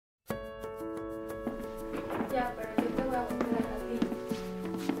Ya, pero yo te voy a mostrar a ti.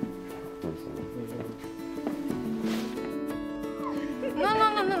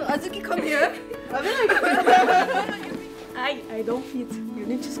 No. Azuki, come here. I don't fit. You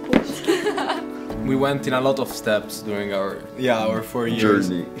need to squash. We went in a lot of steps during our 4 years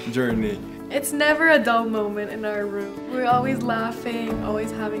journey. It's never a dull moment in our room. We're always laughing,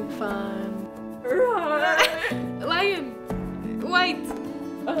 always having fun. Roar! Lion! White!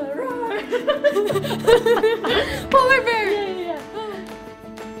 Roar! Polar bear! Yeah.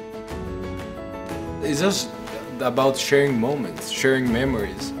 It's just about sharing moments, sharing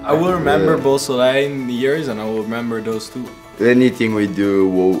memories. I will remember Beau Soleil in years, and I will remember those two. Anything we do,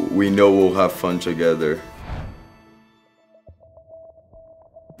 we know we'll have fun together.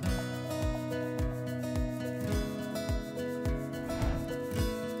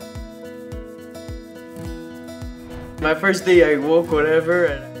 My first day I woke whatever,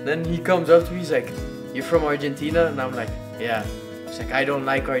 and then he comes up to me, he's like, "You're from Argentina?" And I'm like, "Yeah." He's like, "I don't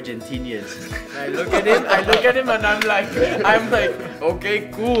like Argentinians." And I look at him and I'm like, okay,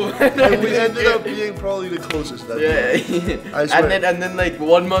 cool. And we ended up being probably the closest that day. I swear. And then like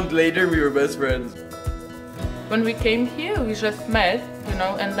 1 month later we were best friends. When we came here, we just met, you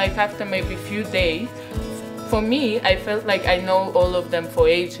know, and like after maybe a few days, for me, I felt like I know all of them for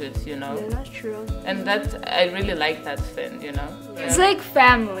ages, you know. Yeah, that's true. And I really like that thing, you know. It's like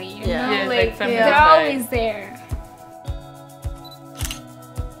family, you know? Yeah, it's like family. They're always there.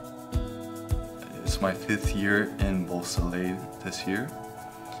 It's my 5th year in Beau Soleil this year.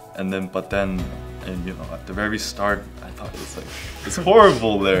 And you know, at the very start, I thought it's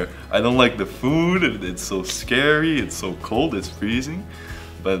horrible there. I don't like the food, it's so scary, it's so cold, it's freezing.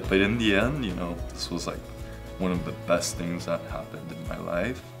 But in the end, you know, this was like one of the best things that happened in my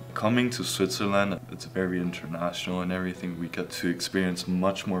life. Coming to Switzerland, it's very international and everything. We get to experience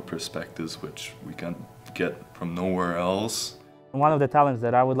much more perspectives which we can get from nowhere else. One of the talents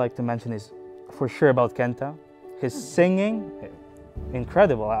that I would like to mention is for sure about Kenta. His singing,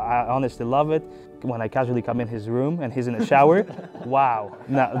 incredible. I honestly love it. When I casually come in his room and he's in the shower, wow.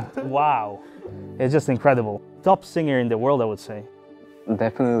 Wow. It's just incredible. Top singer in the world, I would say.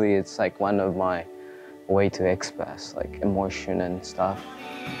 Definitely, it's like one of my way to express like emotion and stuff.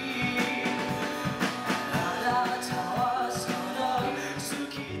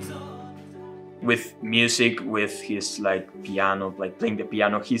 With music, with his like piano, like playing the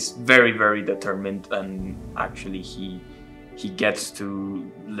piano, he's very, very determined, and actually he gets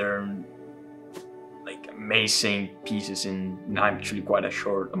to learn like amazing pieces in actually quite a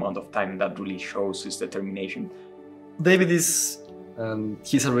short amount of time. That really shows his determination. David is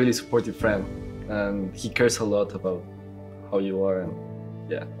he's a really supportive friend, and he cares a lot about how you are, and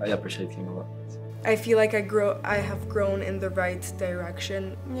yeah, I appreciate him a lot. I feel like I have grown in the right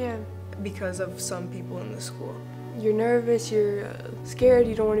direction. Yeah. Because of some people in the school. You're nervous, you're scared,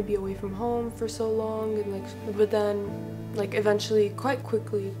 you don't want to be away from home for so long, and but then eventually, quite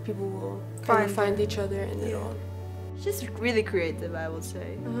quickly, people will find each other and it all. She's really creative, I would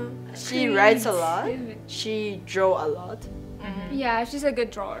say. She writes a lot, she draws a lot. Yeah, she's a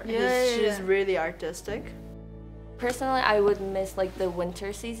good drawer. She's really artistic. Personally, I would miss the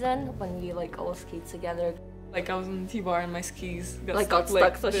winter season when we all skate together. I was on the T-bar and my skis got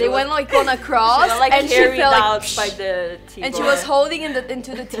stuck. So they went on a cross and she fell out by the T-bar. And she was holding into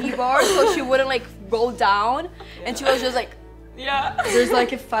the T-bar so she wouldn't roll down. And she was just yeah. There's a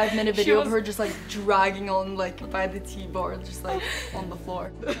 5-minute video of her just dragging on by the T-bar, just on the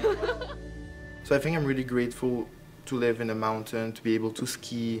floor. So I think I'm really grateful to live in a mountain, to be able to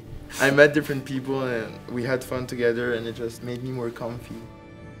ski. I met different people and we had fun together, and it just made me more comfy.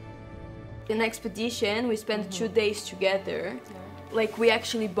 In expedition, we spent 2 days together. We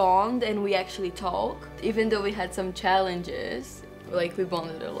actually bond and we actually talk. Even though we had some challenges, we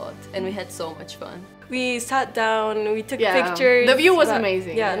bonded a lot and we had so much fun. We sat down, we took pictures. The view was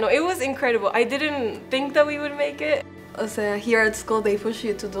amazing. Yeah, no, it was incredible. I didn't think that we would make it. Also, here at school, they push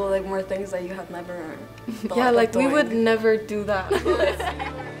you to do more things that you have never thought yeah, of we doing. would never do that.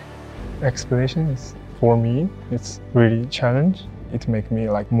 Expedition is, for me, it's really challenge. It makes me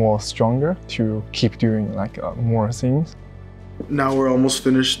more stronger to keep doing more things. Now we're almost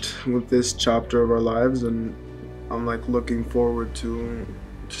finished with this chapter of our lives, and I'm looking forward to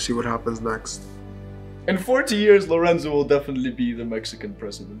see what happens next. In 40 years, Lorenzo will definitely be the Mexican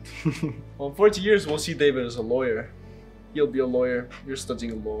president. Well, in 40 years, we'll see David as a lawyer. He'll be a lawyer. You're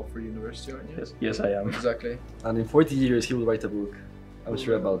studying law for university, aren't you? Yes, I am. Exactly. And in 40 years, he will write a book. I'm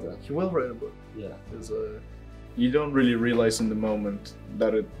sure about that. He will write a book. Yeah. You don't really realize in the moment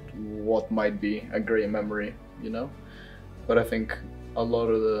that what might be a great memory, you know? But I think a lot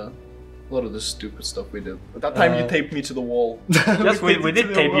of the A lot of the stupid stuff we did. But that time you taped me to the wall. Yes, we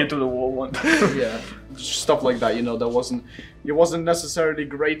did tape you to the wall one time. Yeah, just stuff like that, you know, it wasn't necessarily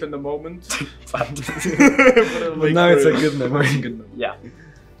great in the moment. But now it's a good memory. Yeah.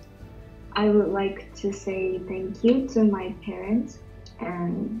 I would like to say thank you to my parents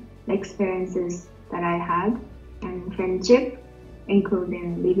and the experiences that I had and friendship,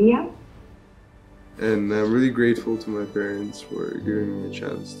 including Lydia. And I'm really grateful to my parents for giving me a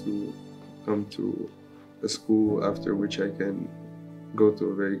chance to come to a school after which I can go to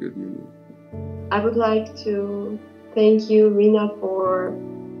a very good uni. I would like to thank you, Rina, for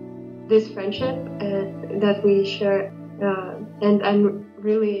this friendship that we share, and I'm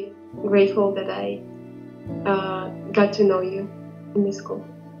really grateful that I got to know you in this school.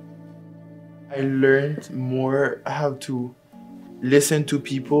 I learned more how to listen to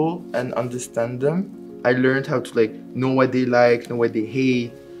people and understand them. I learned how to know what they like, know what they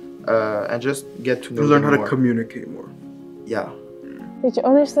hate, and just get to know You learn them how more. to communicate more. Yeah.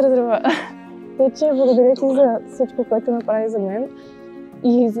 Нещо разрива. Вече благодаря ти за всичко, което направи за мен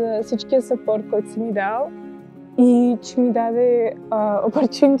и за всичкия съпорт, който си ми дал и че ми даде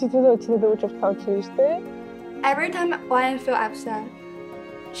opportunity да отида да уча в това училище. Every time I feel upset,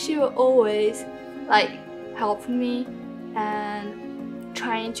 she will always help me and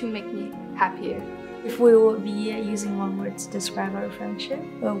trying to make me happier. If we would be using one word to describe our friendship,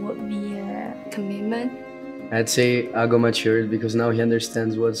 what would be commitment? I'd say Ago matured because now he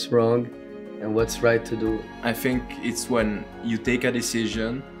understands what's wrong and what's right to do. I think it's when you take a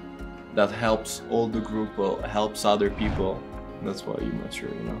decision that helps all the group or helps other people. That's why you mature,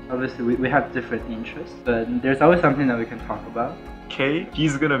 you know. Obviously, we have different interests, but there's always something that we can talk about. Kay,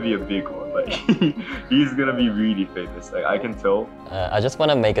 he's gonna be a big one. Like, he's gonna be really famous. Like, I can tell. I just want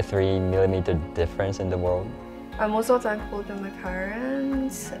to make a 3mm difference in the world. I'm also thankful to my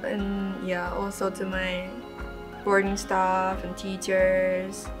parents and also to my boarding staff and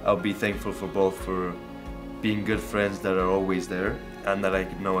teachers. I'll be thankful for both for being good friends that are always there and that I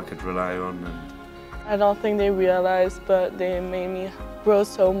know I could rely on. I don't think they realized, but they made me grow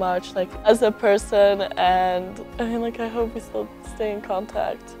so much, as a person, and I hope we still stay in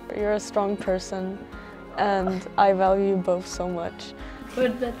contact. You're a strong person, and I value you both so much.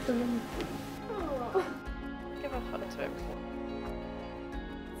 Put that to them. Give a hug to everyone.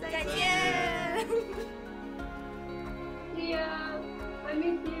 Yeah, I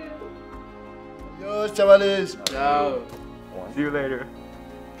miss you. Adiós, chavales. Ciao. See you later.